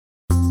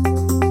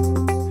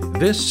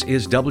This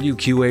is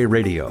WQA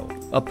Radio,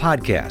 a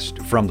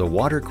podcast from the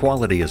Water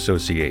Quality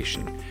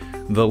Association,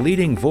 the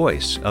leading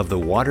voice of the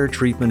water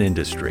treatment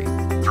industry.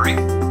 3,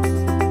 2,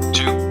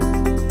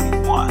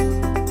 1.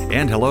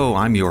 And hello,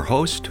 I'm your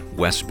host,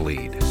 Wes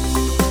Bleed.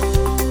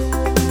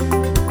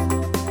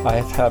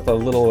 I have a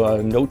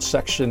little note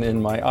section in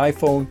my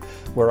iPhone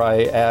where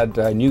I add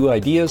new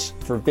ideas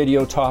for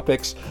video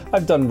topics.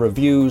 I've done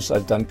reviews,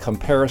 I've done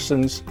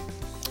comparisons.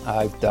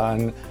 I've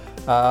done,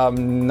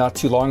 not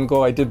too long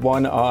ago, I did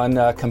one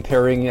on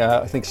comparing,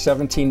 I think,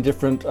 17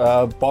 different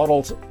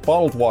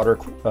bottled water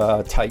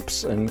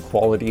types and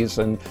qualities,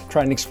 and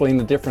trying to explain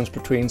the difference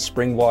between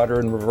spring water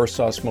and reverse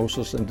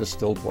osmosis and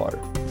distilled water.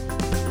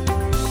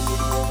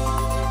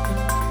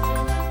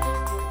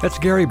 That's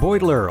Gary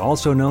Beutler,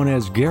 also known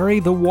as Gary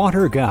the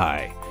Water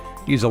Guy.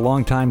 He's a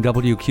longtime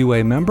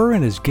WQA member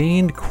and has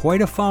gained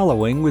quite a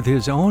following with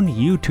his own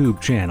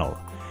YouTube channel.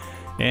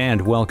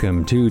 And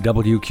welcome to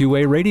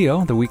WQA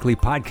Radio, the weekly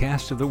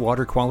podcast of the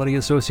Water Quality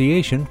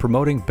Association,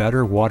 promoting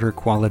better water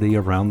quality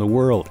around the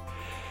world.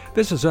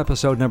 This is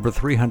episode number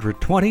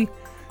 320,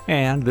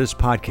 and this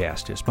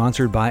podcast is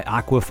sponsored by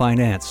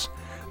Aquafinance.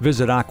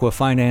 Visit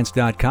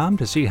aquafinance.com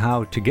to see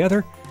how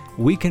together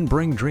we can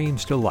bring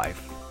dreams to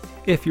life.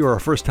 If you're a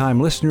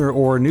first-time listener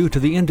or new to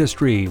the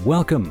industry,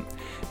 welcome.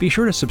 Be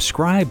sure to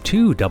subscribe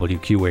to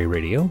WQA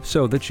Radio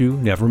so that you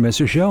never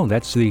miss a show.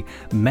 That's the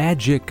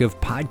magic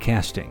of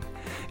podcasting.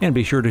 And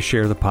be sure to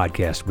share the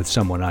podcast with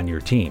someone on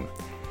your team.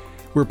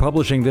 We're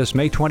publishing this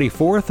May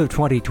 24th of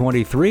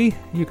 2023.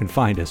 You can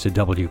find us at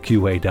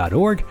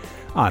WQA.org,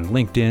 on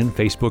LinkedIn,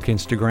 Facebook,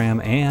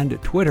 Instagram,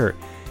 and Twitter.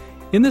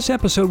 In this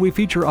episode, we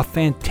feature a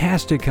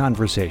fantastic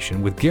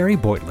conversation with Gary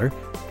Beutler.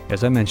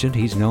 As I mentioned,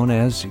 he's known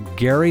as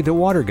Gary the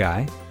Water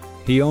Guy.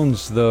 He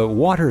owns the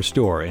Water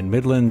Store in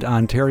Midland,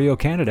 Ontario,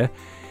 Canada.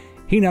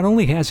 He not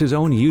only has his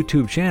own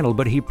YouTube channel,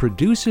 but he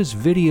produces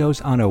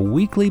videos on a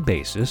weekly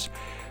basis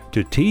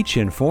to teach,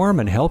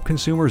 inform, and help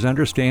consumers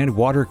understand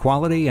water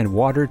quality and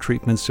water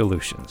treatment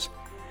solutions.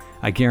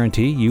 I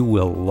guarantee you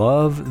will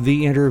love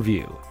the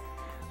interview.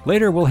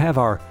 Later, we'll have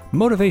our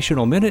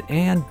Motivational Minute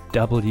and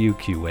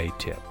WQA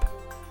tip.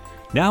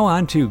 Now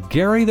on to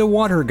Gary the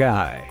Water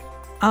Guy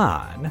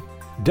on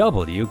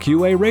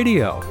WQA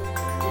Radio.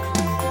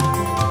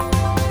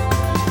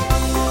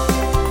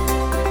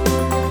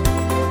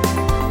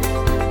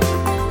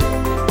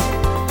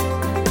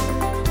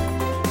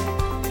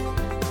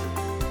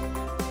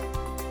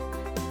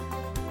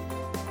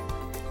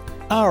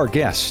 Our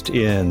guest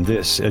in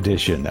this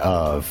edition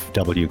of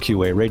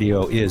WQA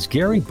Radio is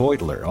Gary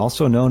Beutler,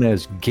 also known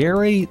as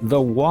Gary the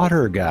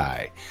Water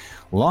Guy,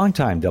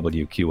 longtime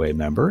WQA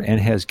member,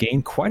 and has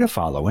gained quite a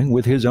following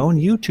with his own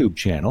YouTube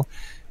channel,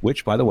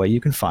 which, by the way,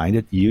 you can find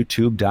at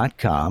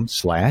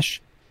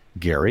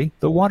youtube.com/Gary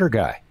the Water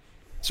Guy.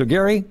 So,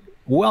 Gary,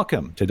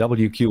 welcome to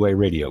WQA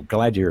Radio.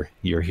 Glad you're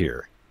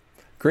here.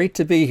 Great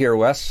to be here,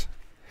 Wes.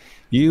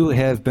 You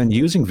have been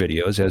using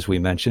videos, as we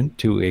mentioned,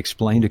 to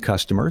explain to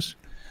customers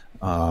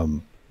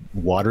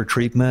water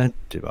treatment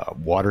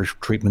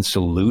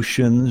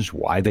solutions,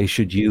 why they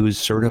should use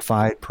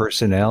certified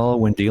personnel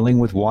when dealing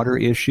with water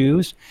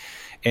issues.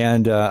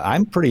 And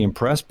I'm pretty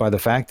impressed by the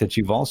fact that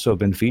you've also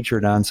been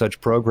featured on such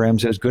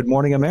programs as Good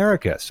Morning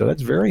America. So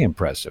that's very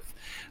impressive.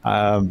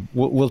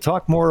 We'll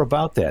talk more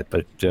about that,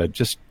 but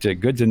just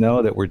good to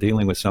know that we're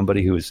dealing with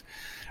somebody who's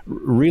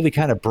really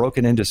kind of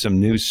broken into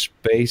some new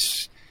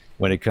space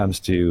when it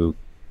comes to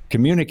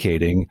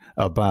communicating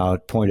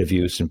about point of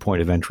use and point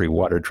of entry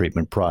water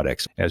treatment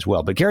products as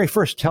well. But Gary,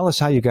 first, tell us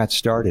how you got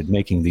started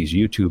making these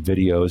YouTube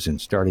videos and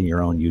starting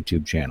your own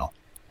YouTube channel.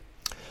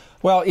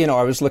 Well,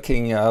 I was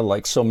looking,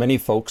 like so many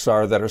folks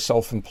are that are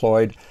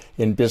self-employed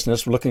in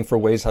business, looking for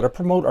ways how to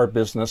promote our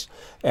business.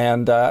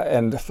 And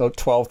about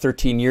 12,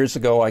 13 years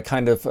ago, I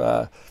kind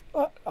of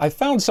I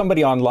found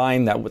somebody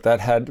online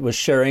that was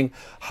sharing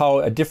how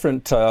a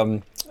different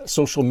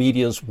social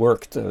medias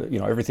worked,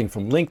 everything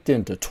from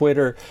LinkedIn to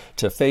Twitter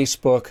to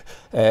Facebook,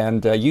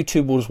 and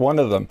YouTube was one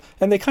of them.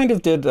 And they kind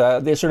of did,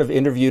 they sort of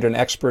interviewed an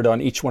expert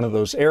on each one of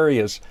those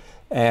areas.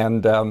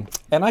 And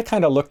I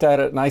kind of looked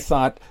at it and I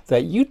thought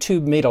that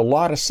YouTube made a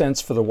lot of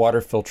sense for the water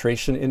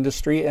filtration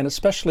industry, and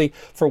especially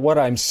for what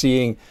I'm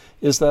seeing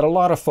is that a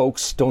lot of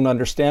folks don't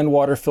understand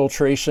water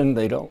filtration.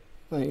 They don't,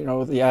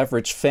 the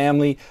average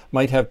family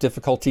might have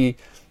difficulty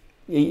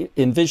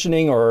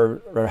envisioning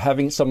or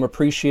having some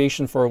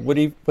appreciation for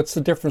what's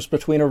the difference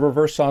between a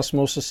reverse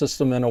osmosis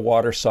system and a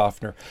water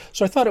softener.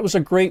 So I thought it was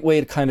a great way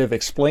to kind of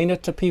explain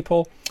it to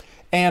people,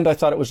 and I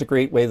thought it was a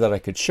great way that I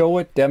could show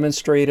it,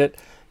 demonstrate it,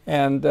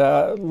 and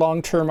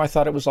long term I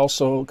thought it was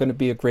also going to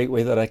be a great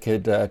way that I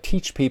could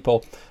teach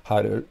people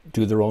how to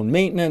do their own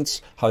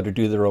maintenance, how to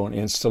do their own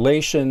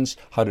installations,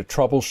 how to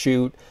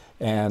troubleshoot,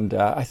 and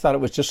I thought it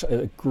was just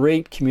a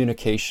great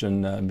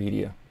communication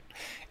media.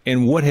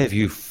 And what have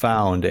you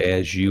found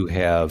as you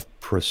have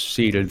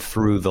proceeded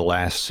through the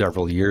last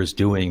several years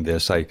doing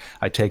this? I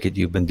take it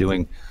you've been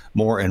doing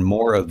more and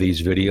more of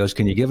these videos.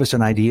 Can you give us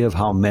an idea of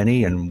how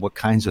many and what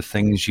kinds of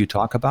things you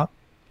talk about?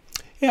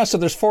 Yeah, so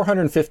there's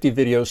 450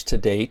 videos to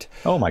date.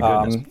 Oh, my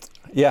goodness.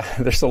 Yeah,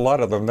 there's a lot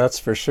of them, that's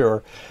for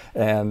sure.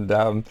 And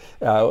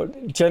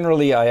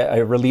generally, I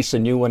release a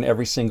new one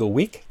every single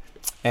week.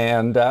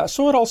 And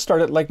so it all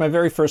started, like my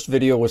very first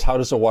video was, how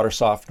does a water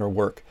softener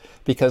work?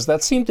 Because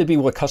that seemed to be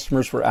what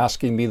customers were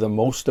asking me the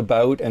most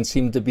about and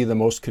seemed to be the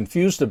most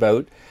confused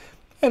about.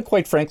 And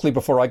quite frankly,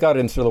 before I got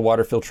into the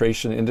water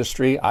filtration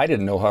industry, I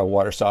didn't know how a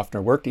water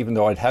softener worked, even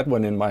though I'd had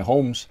one in my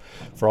homes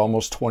for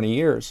almost 20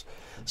 years.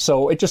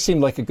 So it just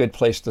seemed like a good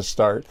place to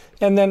start.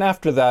 And then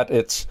after that,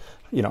 it's,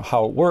 you know,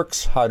 how it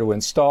works, how to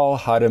install,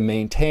 how to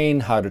maintain,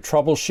 how to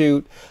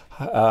troubleshoot.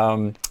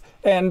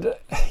 And,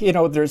 you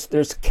know,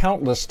 there's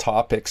countless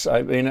topics.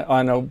 I mean,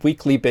 on a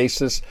weekly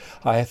basis,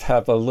 I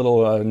have a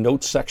little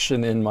notes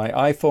section in my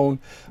iPhone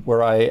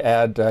where I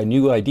add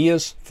new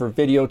ideas for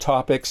video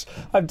topics.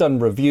 I've done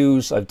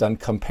reviews, I've done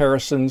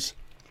comparisons,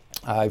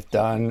 I've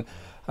done,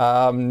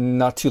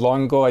 not too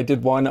long ago, I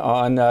did one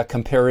on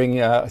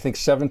comparing, I think,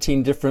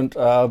 17 different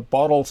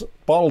bottled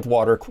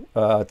water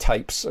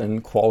types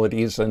and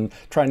qualities, and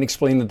trying to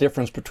explain the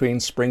difference between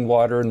spring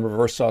water and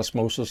reverse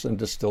osmosis and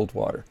distilled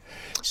water.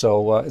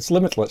 So it's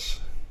limitless.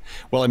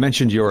 Well, I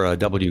mentioned you're a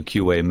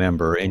WQA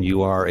member, and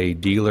you are a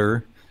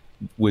dealer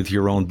with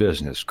your own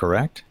business,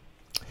 correct?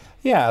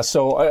 Yeah,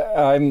 so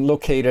I'm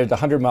located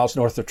 100 miles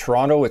north of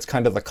Toronto. It's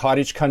kind of the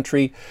cottage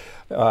country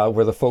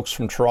where the folks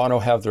from Toronto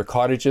have their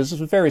cottages.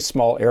 It's a very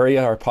small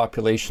area. Our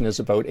population is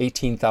about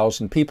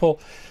 18,000 people,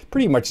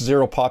 pretty much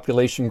zero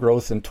population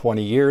growth in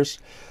 20 years.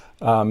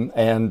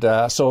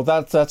 So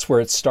that's where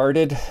it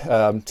started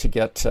to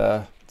get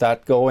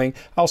that going.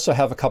 I also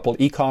have a couple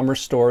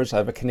e-commerce stores. I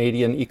have a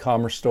Canadian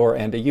e-commerce store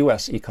and a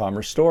U.S.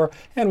 e-commerce store,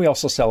 and we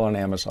also sell on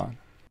Amazon.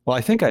 Well,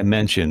 I think I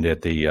mentioned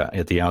at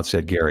the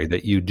outset, Gary,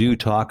 that you do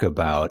talk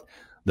about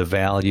the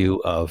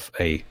value of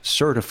a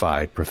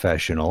certified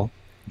professional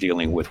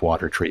dealing with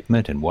water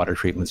treatment and water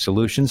treatment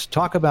solutions.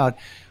 Talk about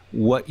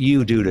what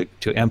you do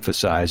to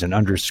emphasize and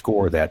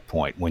underscore that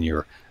point when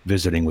you're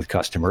visiting with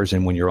customers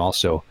and when you're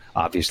also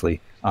obviously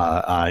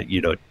on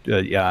your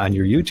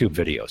YouTube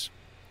videos.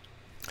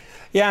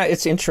 Yeah,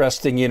 it's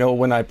interesting, you know,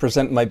 when I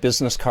present my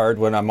business card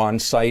when I'm on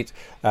site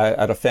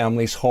at a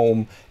family's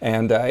home,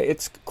 and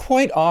it's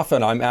quite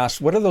often I'm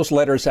asked, what do those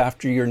letters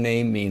after your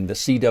name mean, the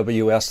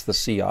CWS, the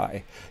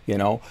CI, you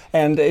know?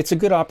 And it's a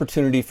good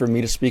opportunity for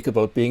me to speak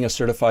about being a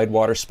certified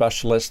water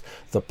specialist,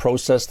 the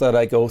process that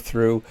I go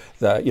through,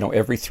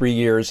 every 3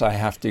 years I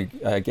have to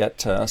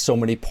get so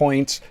many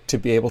points to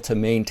be able to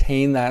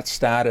maintain that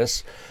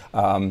status,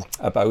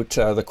 about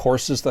the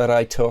courses that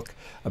I took,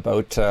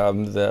 about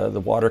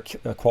the water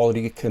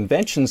quality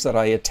conventions that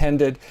I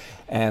attended.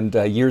 And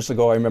years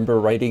ago, I remember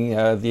writing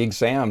the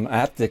exam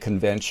at the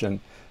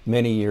convention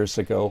many years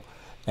ago,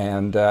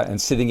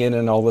 and sitting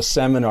in all the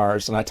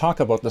seminars. And I talk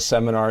about the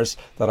seminars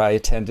that I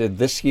attended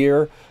this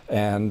year,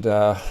 and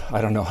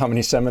I don't know how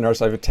many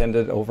seminars I've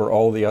attended over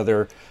all the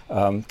other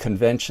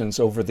conventions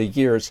over the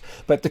years.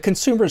 But the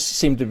consumers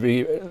seem to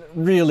be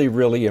really,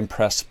 really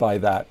impressed by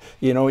that.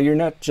 You know, you're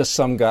not just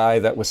some guy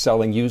that was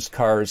selling used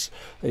cars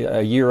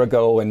a year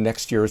ago and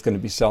next year is going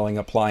to be selling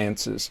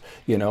appliances.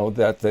 You know,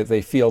 that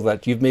they feel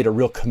that you've made a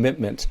real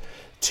commitment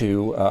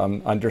to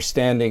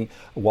understanding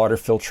water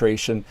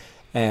filtration.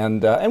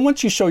 And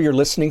once you show your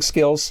listening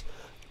skills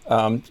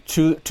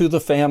to the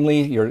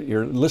family,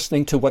 you're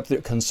listening to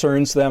what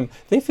concerns them,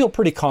 they feel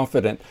pretty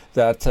confident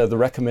that the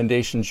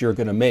recommendations you're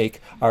going to make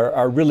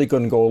are really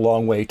going to go a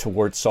long way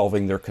towards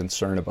solving their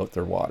concern about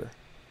their water.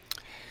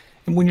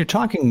 And when you're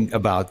talking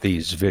about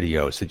these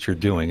videos that you're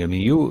doing, I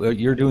mean,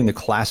 you're doing the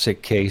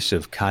classic case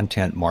of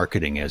content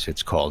marketing, as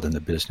it's called in the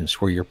business,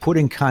 where you're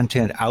putting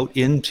content out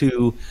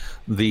into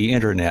the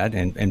internet,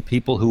 and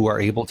people who are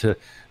able to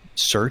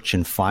search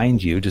and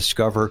find you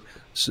discover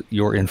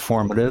your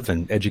informative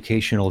and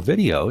educational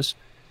videos,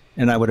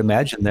 and I would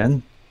imagine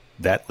then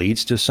that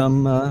leads to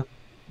some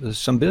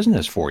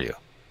business for you.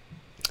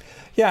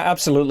 Yeah,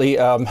 absolutely.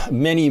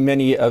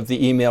 Many of the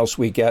emails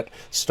we get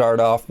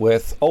start off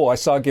with, "Oh, I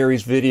saw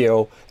Gary's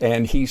video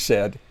and he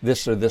said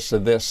this or this or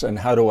this, and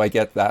how do I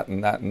get that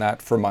and that and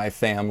that for my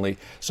family?"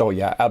 So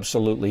yeah,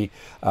 absolutely.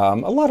 A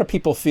lot of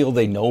people feel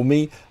they know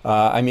me.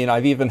 I mean,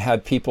 I've even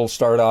had people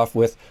start off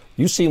with,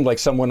 "You seem like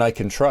someone I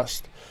can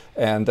trust."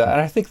 And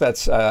I think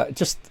that's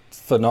just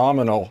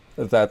phenomenal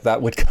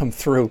that would come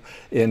through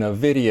in a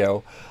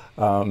video,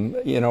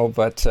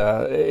 but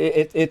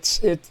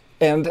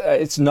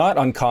it's not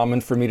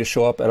uncommon for me to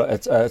show up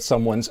at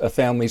a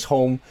family's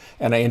home,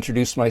 and I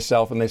introduce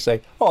myself and they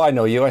say, "Oh, I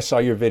know you, I saw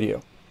your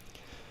video."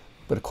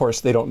 But of course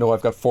they don't know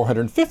I've got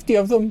 450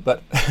 of them,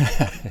 but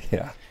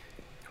yeah.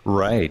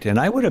 Right. And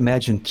I would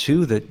imagine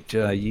too that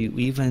you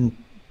even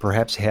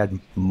perhaps had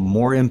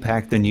more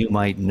impact than you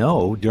might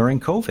know during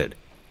COVID.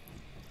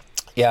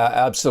 Yeah,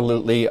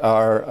 absolutely.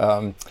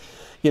 During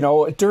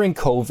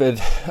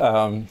COVID,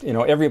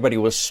 everybody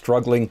was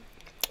struggling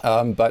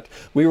But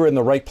we were in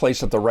the right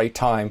place at the right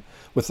time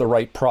with the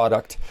right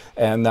product,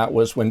 and that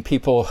was when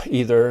people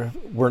either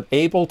weren't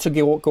able to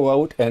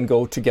go out and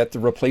go to get the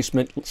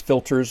replacement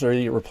filters or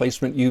the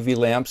replacement UV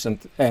lamps,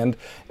 and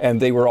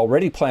they were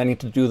already planning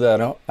to do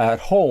that at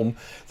home.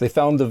 They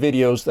found the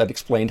videos that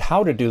explained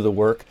how to do the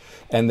work,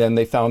 and then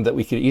they found that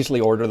we could easily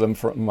order them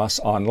from us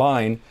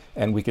online,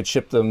 and we could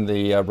ship them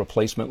the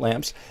replacement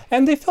lamps.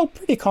 And they felt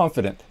pretty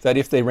confident that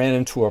if they ran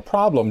into a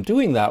problem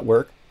doing that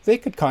work, they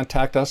could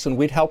contact us and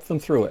we'd help them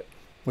through it,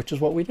 which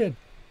is what we did.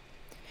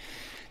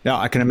 Now,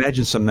 I can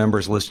imagine some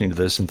members listening to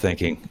this and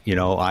thinking,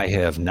 I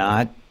have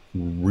not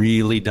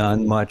really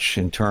done much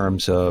in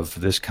terms of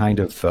this kind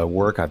of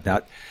work. I've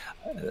not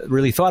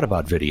really thought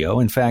about video.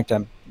 In fact,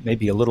 I'm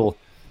maybe a little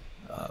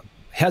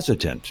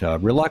hesitant,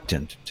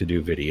 reluctant to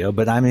do video,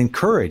 but I'm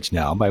encouraged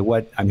now by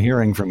what I'm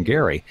hearing from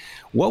Gary.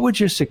 What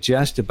would you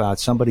suggest about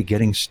somebody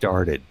getting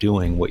started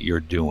doing what you're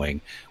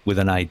doing with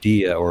an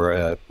idea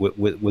or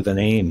with an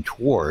aim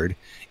toward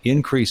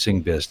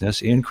increasing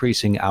business,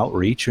 increasing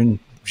outreach, and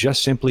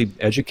just simply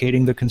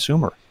educating the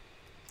consumer?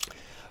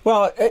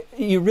 Well,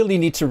 you really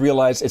need to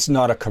realize it's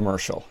not a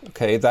commercial.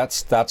 Okay,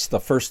 that's the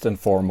first and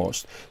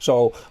foremost.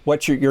 So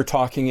what you're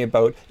talking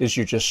about is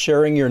you're just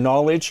sharing your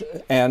knowledge.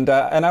 And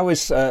I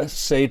always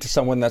say to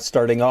someone that's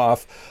starting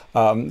off,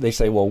 they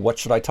say, well, what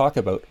should I talk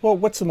about? Well,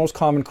 what's the most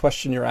common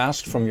question you're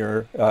asked from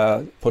your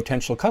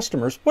potential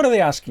customers? What are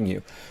they asking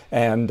you?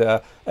 And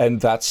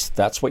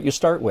that's what you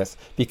start with,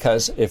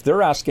 because if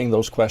they're asking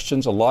those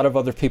questions, a lot of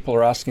other people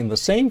are asking the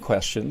same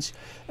questions.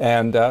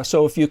 And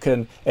so if you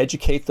can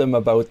educate them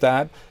about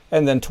that,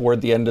 and then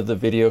toward the end of the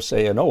video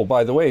say, and oh,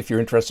 by the way, if you're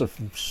interested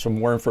in some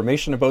more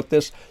information about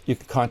this, you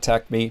can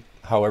contact me,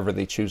 however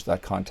they choose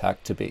that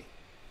contact to be.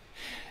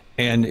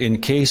 And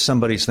in case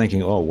somebody's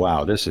thinking, oh,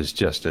 wow, this is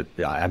just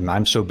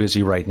I'm so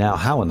busy right now,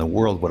 how in the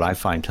world would I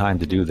find time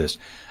to do this?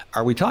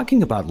 Are we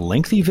talking about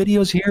lengthy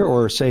videos here,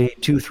 or say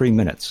 2-3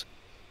 minutes?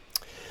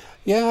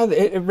 Yeah,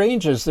 it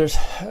ranges. There's,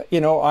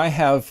 I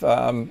have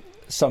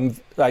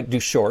I do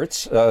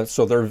shorts,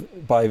 so they're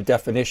by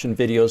definition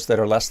videos that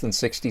are less than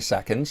 60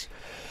 seconds.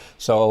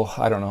 So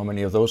I don't know how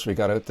many of those we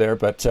got out there,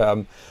 but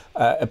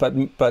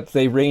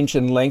they range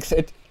in length.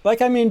 It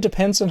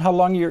depends on how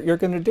long you're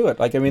going to do it.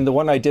 The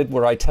one I did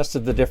where I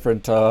tested the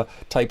different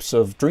types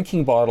of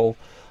drinking bottle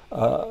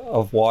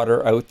of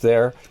water out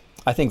there,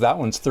 I think that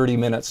one's 30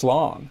 minutes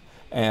long,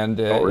 and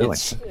oh, really?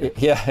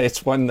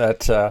 It's one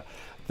that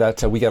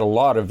we get a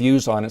lot of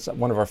views on. It's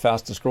one of our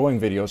fastest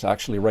growing videos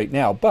actually right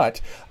now.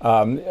 But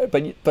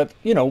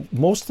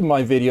most of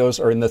my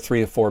videos are in the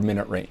 3 to 4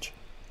 minute range.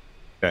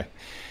 Okay.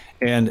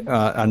 And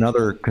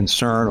another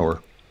concern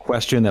or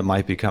question that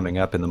might be coming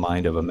up in the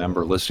mind of a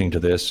member listening to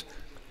this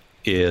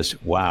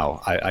is,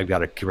 wow, I've got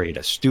to create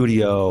a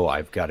studio,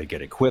 I've got to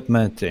get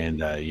equipment and,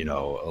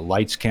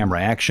 lights,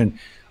 camera, action.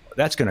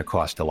 That's going to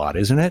cost a lot,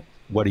 isn't it?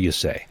 What do you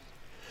say?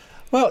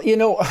 Well,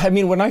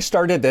 when I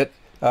started it,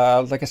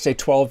 like I say,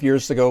 12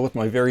 years ago with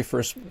my very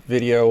first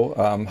video,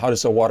 how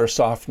does a water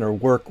softener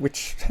work,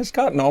 which has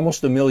gotten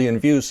almost 1 million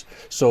views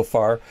so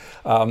far.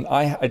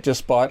 I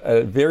just bought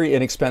a very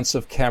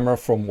inexpensive camera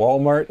from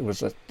Walmart. It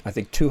was, I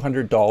think,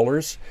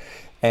 $200.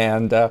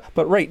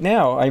 But right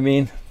now,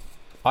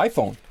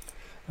 iPhone.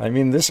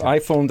 This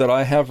iPhone that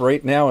I have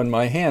right now in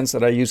my hands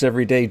that I use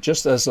every day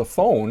just as a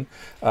phone,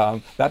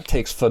 that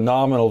takes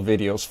phenomenal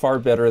videos, far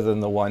better than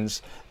the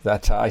ones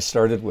that I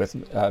started with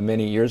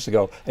many years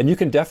ago. And you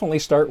can definitely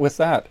start with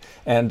that.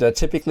 And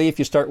typically, if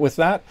you start with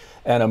that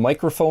and a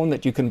microphone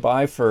that you can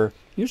buy for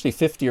usually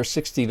 $50 or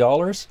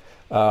 $60,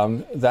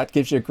 that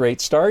gives you a great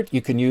start.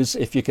 You can use,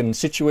 if you can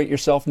situate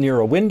yourself near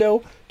a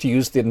window to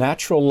use the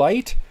natural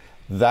light,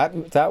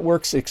 that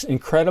works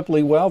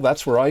incredibly well.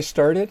 That's where I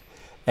started.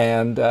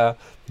 And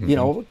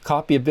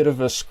copy a bit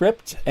of a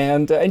script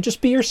and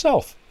just be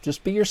yourself.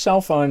 Just be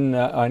yourself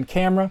on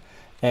camera,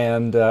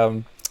 and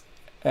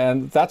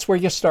that's where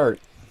you start.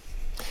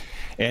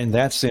 And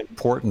that's the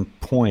important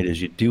point,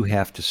 is you do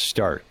have to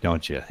start,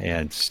 don't you?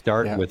 And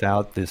start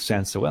without the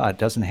sense of, well, it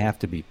doesn't have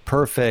to be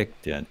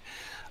perfect, and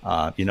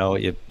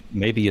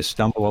maybe you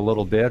stumble a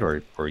little bit,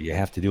 or you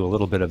have to do a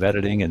little bit of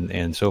editing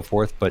and so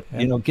forth. But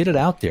get it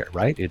out there,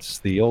 right? It's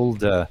the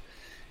old.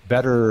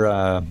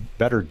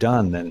 Better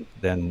done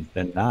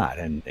than not,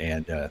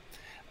 and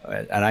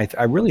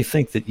I really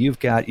think that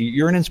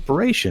you're an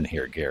inspiration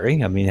here, Gary.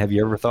 Have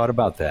you ever thought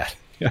about that?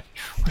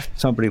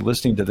 Somebody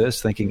listening to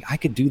this thinking, I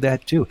could do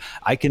that too.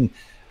 I can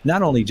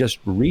not only just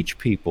reach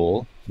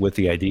people with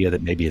the idea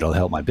that maybe it'll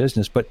help my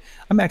business, but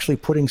I'm actually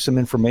putting some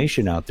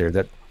information out there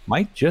that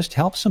might just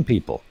help some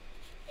people.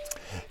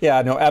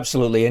 Yeah, no,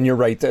 absolutely. And you're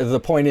right. The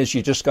point is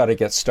you just got to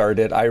get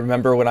started. I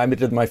remember when I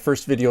did my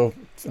first video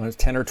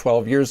 10 or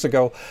 12 years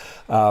ago,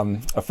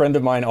 a friend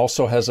of mine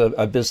also has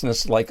a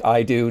business like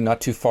I do, not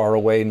too far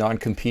away,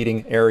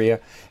 non-competing area.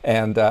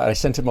 And I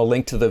sent him a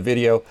link to the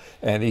video,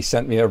 and he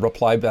sent me a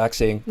reply back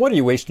saying, what are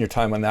you wasting your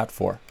time on that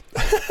for?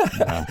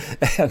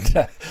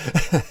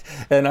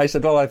 And I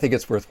said, well, I think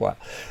it's worthwhile.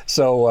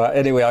 So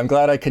anyway, I'm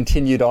glad I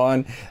continued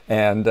on,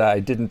 and I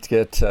didn't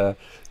get...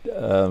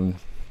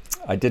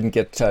 I didn't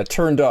get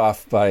turned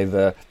off by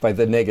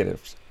the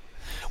negatives.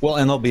 Well,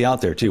 and they'll be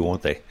out there too,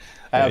 won't they?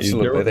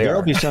 Absolutely, there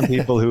will be some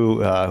people who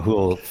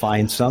will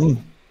find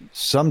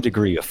some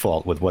degree of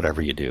fault with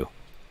whatever you do.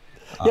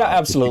 Yeah,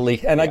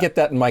 absolutely. And I get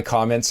that in my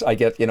comments. I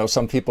get,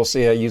 some people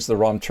say I use the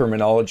wrong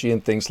terminology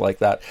and things like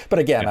that. But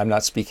again, I'm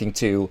not speaking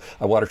to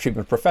a water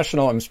treatment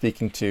professional. I'm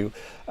speaking to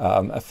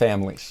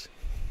families.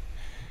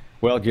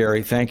 Well,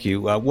 Gary, thank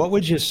you. What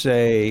would you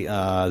say,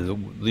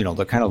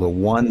 the kind of the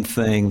one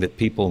thing that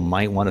people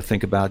might want to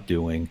think about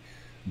doing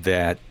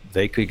that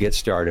they could get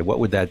started? What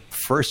would that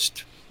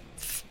first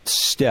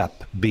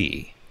step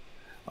be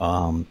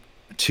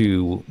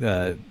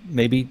to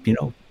maybe,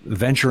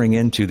 venturing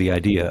into the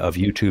idea of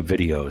YouTube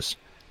videos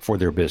for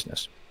their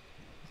business?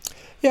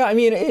 Yeah, I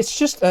mean, it's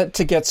just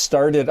to get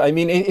started. I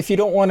mean, if you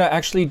don't want to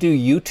actually do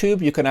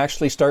YouTube, you can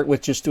actually start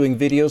with just doing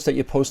videos that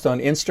you post on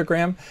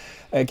Instagram.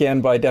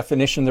 Again, by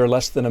definition, they're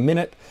less than a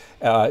minute.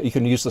 You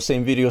can use the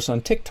same videos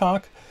on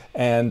TikTok,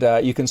 and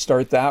you can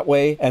start that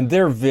way. And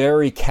they're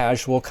very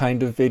casual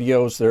kind of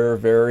videos. They're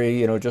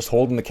very, just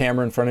holding the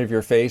camera in front of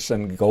your face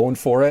and going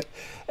for it.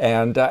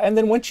 And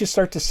then once you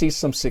start to see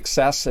some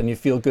success and you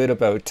feel good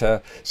about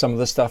some of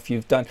the stuff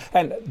you've done,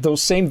 and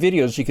those same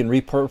videos you can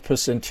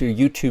repurpose into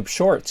YouTube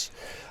Shorts.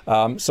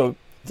 So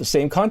the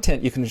same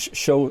content you can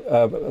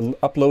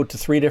upload to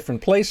 3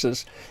 different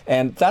places,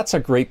 and that's a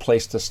great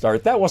place to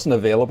start. That wasn't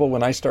available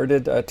when I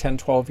started 10,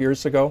 12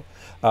 years ago.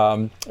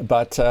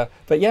 But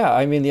yeah,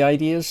 I mean, the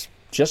idea is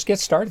just get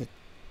started.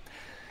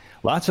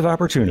 Lots of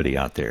opportunity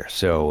out there.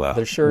 So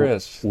there sure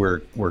is.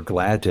 We're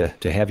glad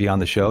to have you on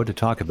the show to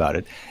talk about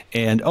it.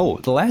 And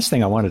the last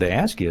thing I wanted to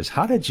ask you is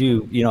how did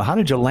you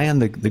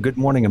land the Good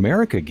Morning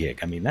America gig?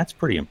 I mean, that's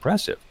pretty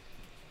impressive.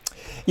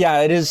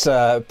 Yeah, it is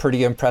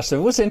pretty impressive.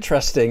 It was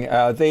interesting.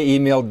 They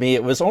emailed me.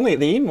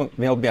 They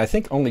emailed me, I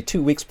think, only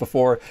 2 weeks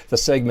before the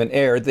segment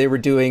aired. They were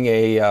doing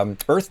a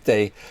Earth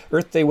Day.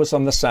 Earth Day was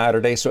on the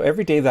Saturday, so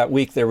every day that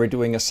week they were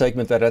doing a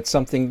segment that had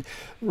something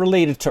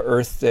related to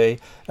Earth Day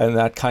and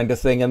that kind of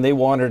thing. And they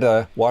wanted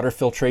a water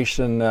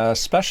filtration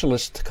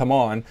specialist to come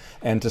on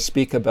and to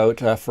speak about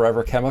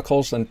forever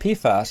chemicals and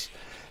PFAS.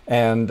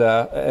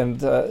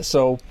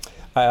 So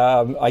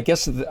I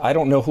guess I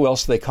don't know who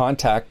else they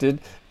contacted,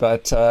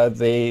 but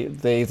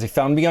they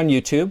found me on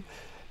YouTube,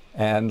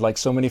 and like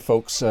so many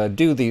folks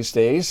do these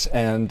days,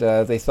 and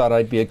they thought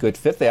I'd be a good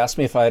fit. They asked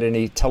me if I had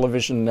any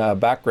television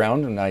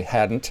background, and I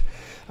hadn't.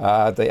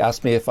 They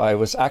asked me if I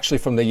was actually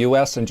from the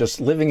U.S. and just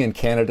living in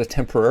Canada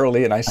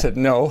temporarily, and I said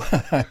no.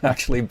 I'm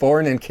actually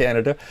born in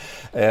Canada,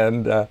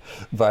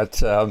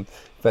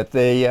 But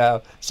they,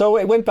 so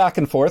it went back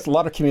and forth, a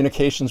lot of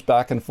communications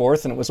back and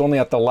forth, and it was only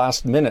at the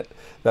last minute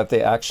that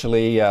they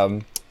actually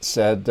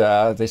said,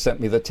 they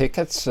sent me the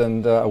tickets,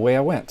 and away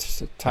I went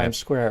to Times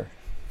Square.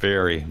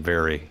 Very,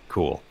 very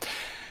cool.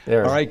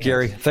 All right,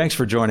 Gary, thanks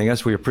for joining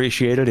us. We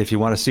appreciate it. If you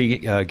want to see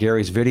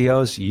Gary's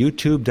videos,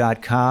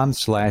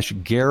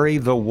 youtube.com/Gary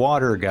the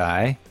Water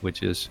Guy,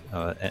 which is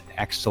an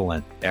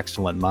excellent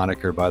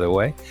moniker, by the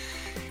way.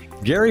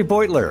 Gary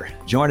Beutler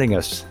joining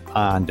us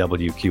on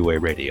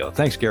WQA Radio.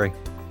 Thanks, Gary.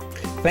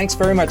 Thanks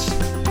very much.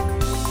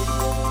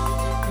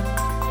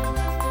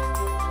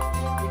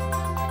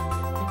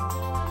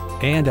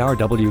 And our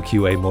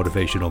WQA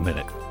Motivational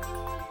Minute.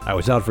 I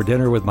was out for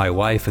dinner with my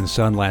wife and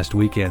son last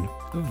weekend.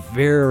 A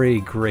very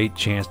great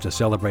chance to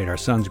celebrate our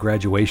son's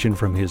graduation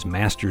from his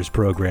master's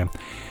program.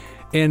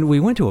 And we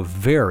went to a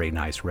very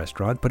nice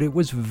restaurant, but it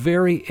was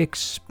very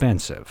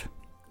expensive.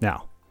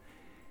 Now,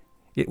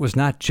 it was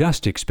not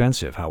just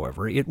expensive,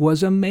 however. It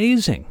was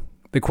amazing.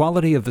 The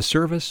quality of the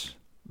service,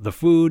 the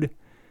food,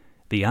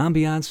 the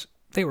ambiance,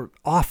 they were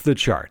off the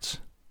charts.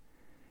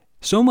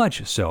 So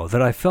much so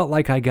that I felt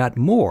like I got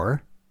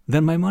more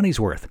than my money's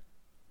worth.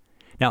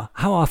 Now,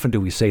 how often do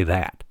we say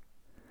that?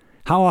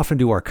 How often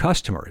do our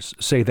customers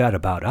say that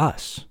about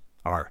us,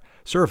 our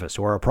service,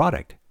 or our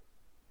product?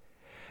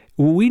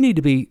 We need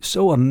to be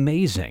so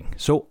amazing,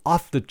 so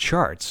off the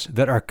charts,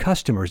 that our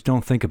customers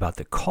don't think about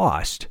the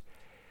cost.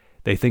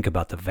 They think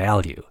about the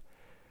value.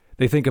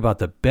 They think about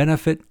the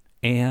benefit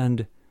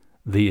and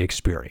the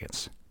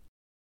experience.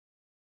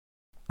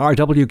 Our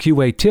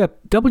WQA tip: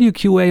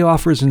 WQA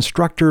offers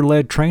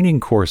instructor-led training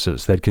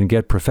courses that can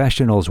get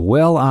professionals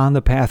well on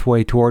the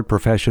pathway toward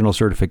professional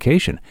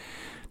certification.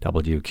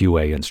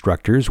 WQA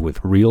instructors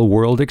with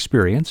real-world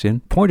experience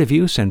in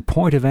point-of-use and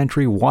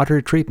point-of-entry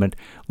water treatment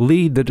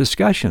lead the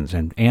discussions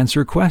and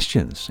answer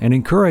questions and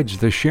encourage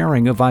the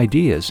sharing of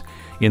ideas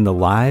in the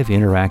live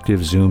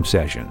interactive Zoom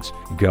sessions.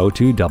 Go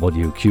to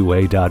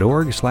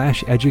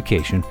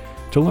WQA.org/education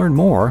to learn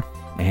more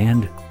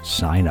and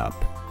sign up.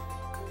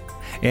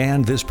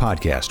 And this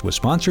podcast was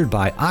sponsored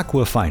by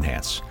Aqua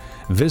Finance.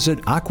 Visit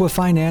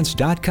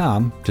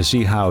aquafinance.com to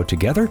see how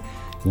together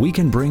we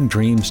can bring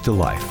dreams to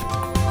life.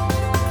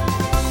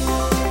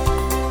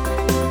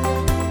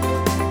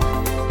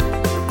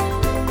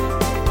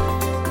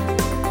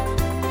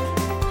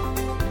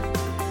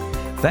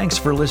 Thanks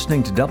for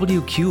listening to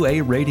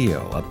WQA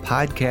Radio, a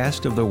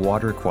podcast of the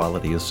Water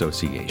Quality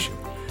Association,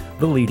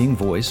 the leading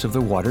voice of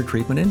the water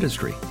treatment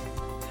industry.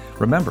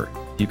 Remember,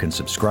 You can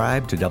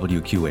subscribe to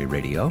WQA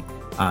Radio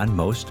on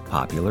most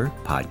popular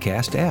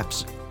podcast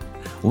apps.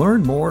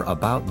 Learn more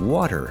about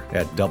water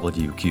at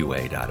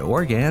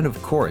WQA.org, and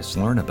of course,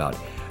 learn about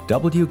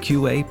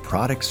WQA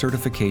product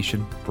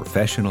certification,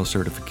 professional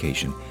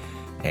certification,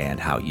 and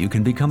how you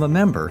can become a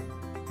member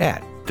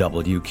at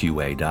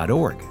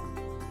WQA.org.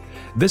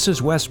 This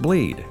is Wes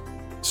Bleed.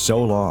 So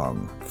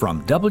long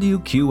from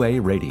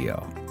WQA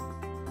Radio.